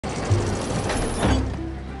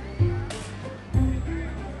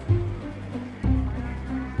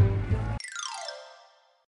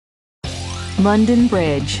London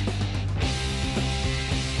Bridge.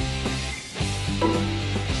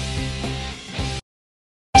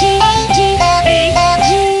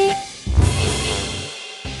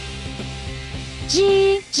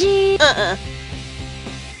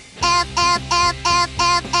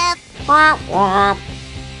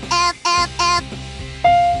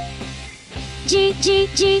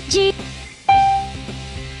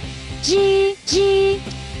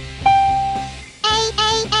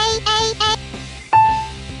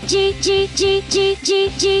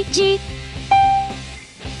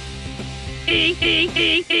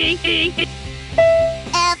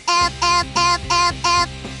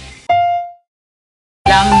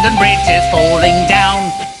 London Bridge is falling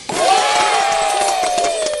down.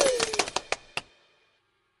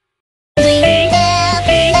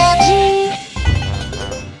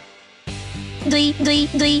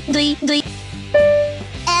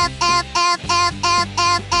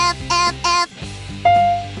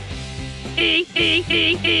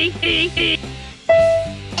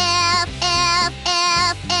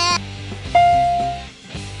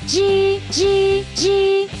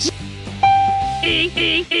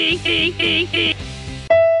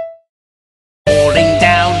 Falling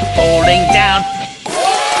down, falling down.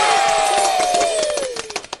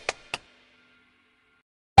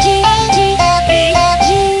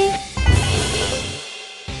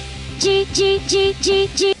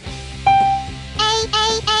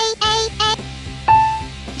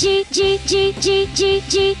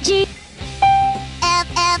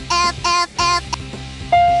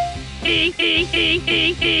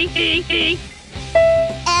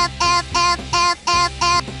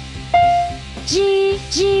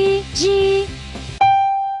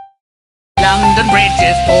 London Bridge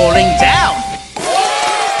is falling down.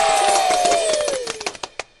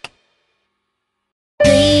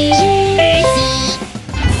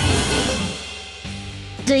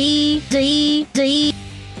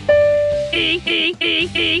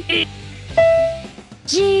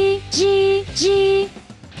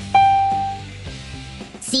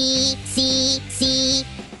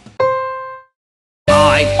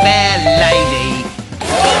 My fair lady.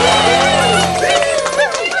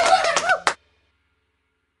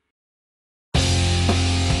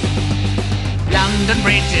 London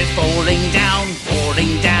Bridge is falling down,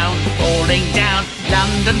 falling down, falling down.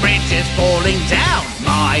 London Bridge is falling down,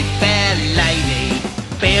 my fair lady.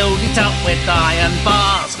 Build it up with iron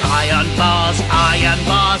bars, iron bars, iron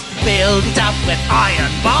bars. Build it up with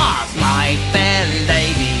iron bars, my fair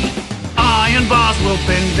lady. Iron bars will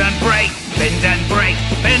bend and break, bend and break,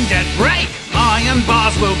 bend and break. Iron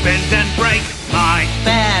bars will bend and break, my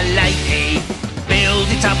fair lady. Build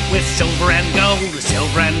it up with silver and gold,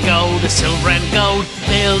 silver and gold, silver and gold.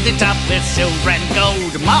 Build it up with silver and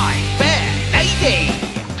gold, my fair lady.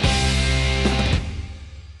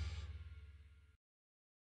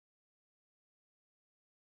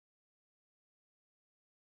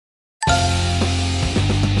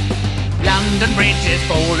 London Bridge is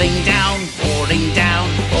falling down, falling down,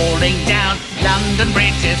 falling down. London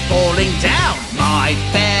Bridge is falling down, my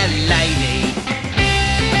fair lady.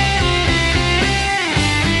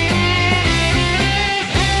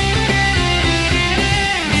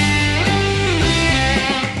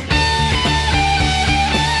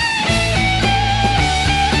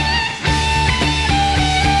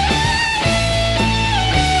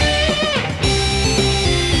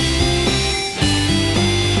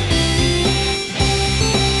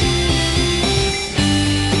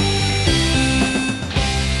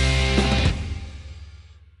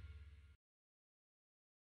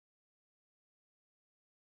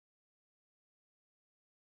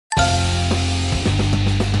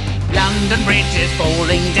 London Bridge is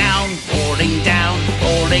falling down, falling down,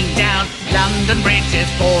 falling down. London Bridge is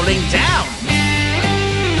falling down.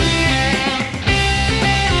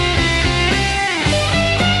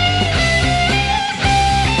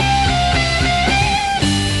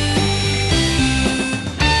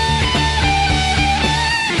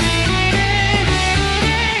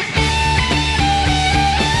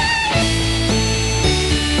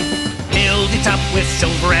 Build it up with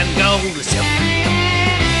silver and gold, silver.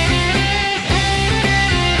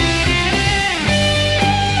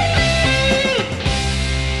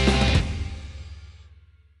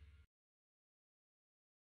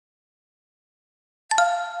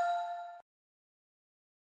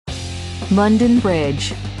 London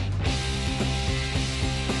Bridge.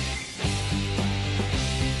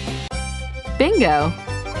 Bingo!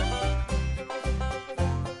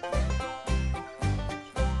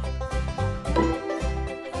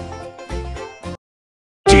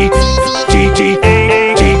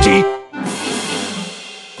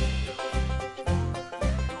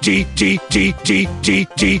 G G G G G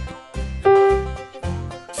G.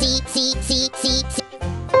 C C C C C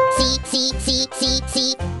C C C C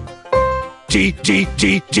C. G G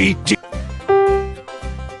G G G.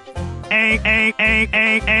 A A A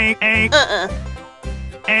A A A.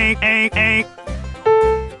 A A A.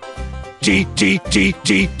 G G G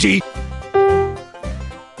G G.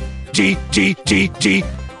 G G G G.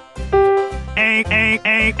 A A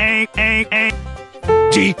A A A A.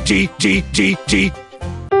 G G G G G.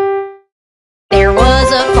 There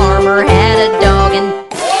was a farmer had a dog and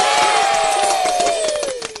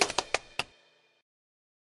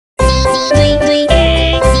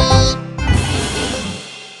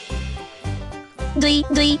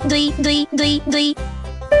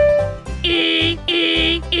E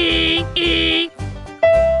E E E.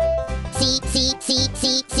 C C C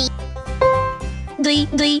C C.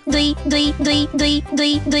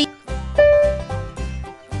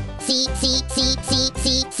 C C C C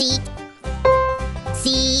C C.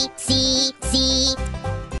 C C C.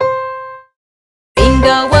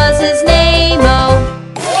 Bingo was his name, oh.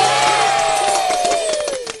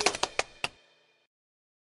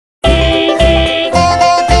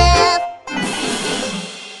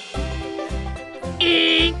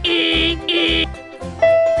 E E E.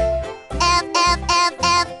 F F F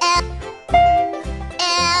F F.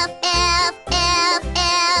 F F F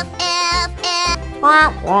F F F.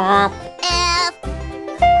 Womp womp. F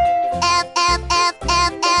F F F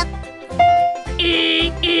F F.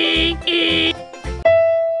 E E E.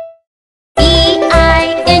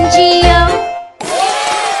 E-I-N-G-O.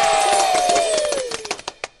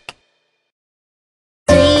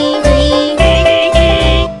 E E E E E.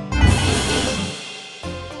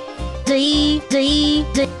 E E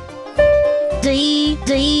E.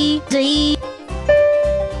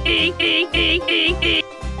 E E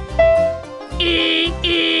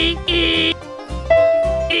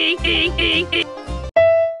E E.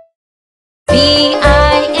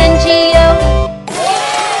 B-I-N-G-O.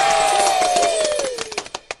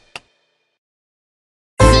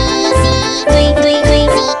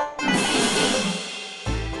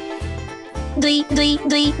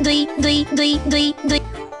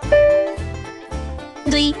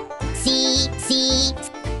 C C.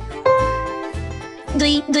 C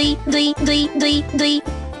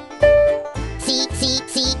C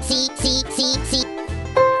C C C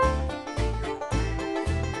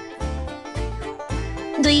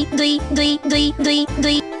C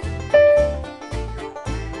C.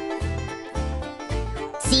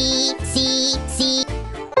 C C C.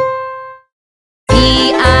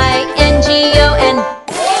 B-I-N-G-O and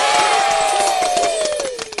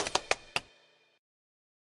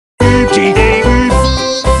G C C.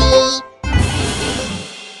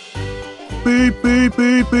 beep beep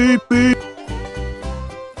beep beep beep.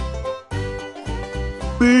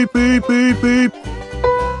 Beep beep beep beep.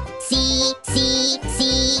 C C C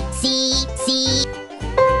C C.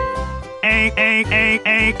 A A A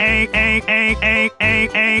A A A A A A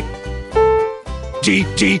A. G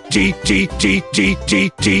G G G G G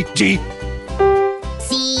G G G. C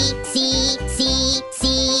C C C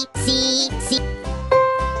C C.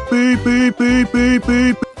 Beep beep beep beep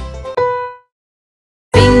beep.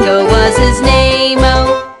 Bingo was his name,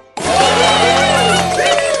 oh.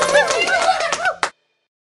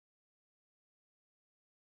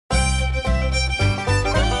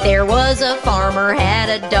 There was a farmer had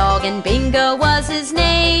a dog and Bingo was his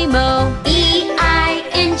name, oh.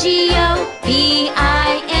 B-I-N-G-O,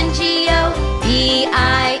 B-I-N-G-O,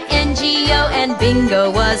 B-I-N-G-O, and Bingo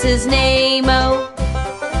was his name, oh.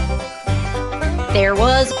 There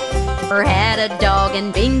was a farmer had a dog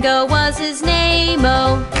and Bingo was his name,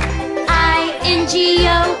 oh.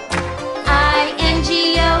 I-N-G-O,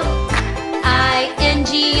 I-N-G-O,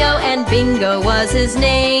 I-N-G-O, and Bingo was his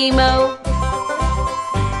name, oh.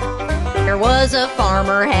 There was a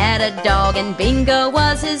farmer had a dog and Bingo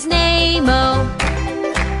was his name, oh.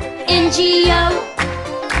 N-G-O,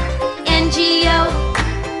 N-G-O,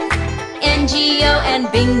 N-G-O,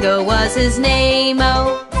 and Bingo was his name,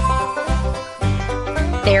 oh.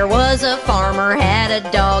 There was a farmer had a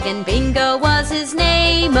dog and Bingo was his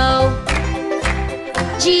name, oh.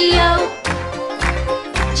 G-O,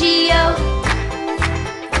 G-O,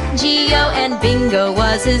 G-O, and Bingo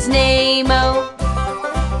was his name, oh.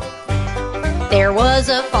 There was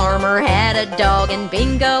a farmer had a dog and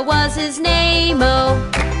Bingo was his name, oh.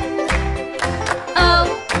 Oh,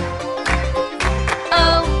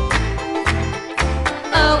 oh,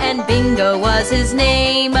 oh, and Bingo was his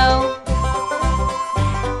name, oh.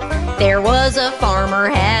 There was a farmer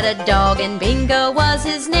had a dog and Bingo was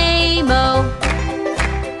his name, oh.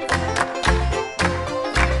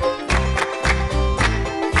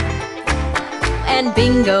 and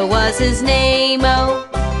Bingo was his name. Oh.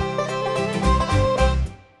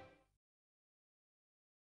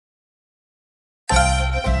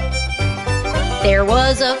 There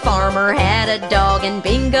was a farmer had a dog and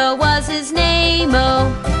Bingo was his name. Oh.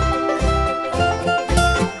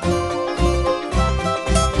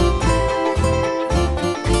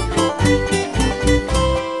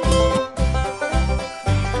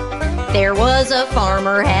 There was a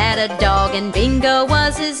farmer had a dog and Bingo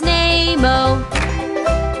was his name. Oh.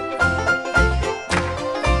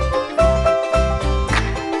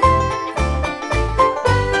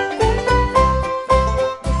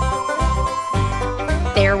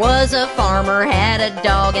 There was a farmer had a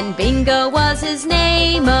dog and Bingo was his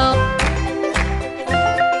name. Oh.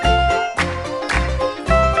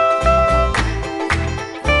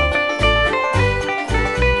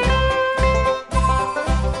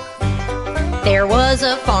 There was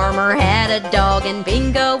a farmer had a dog and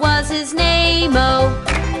Bingo was his name. Oh.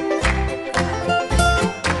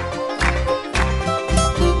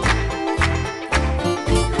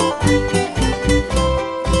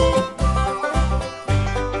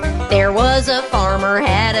 There was a farmer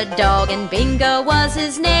had a dog and Bingo was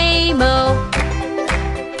his name. Oh.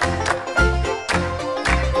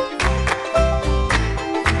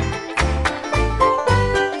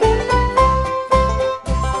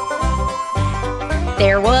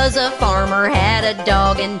 There was a farmer had a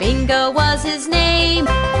dog and Bingo was his name.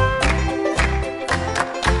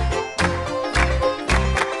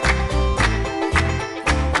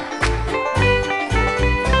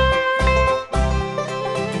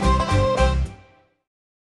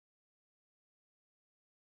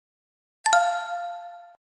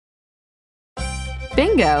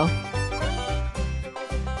 Bingo.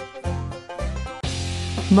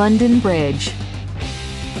 London Bridge.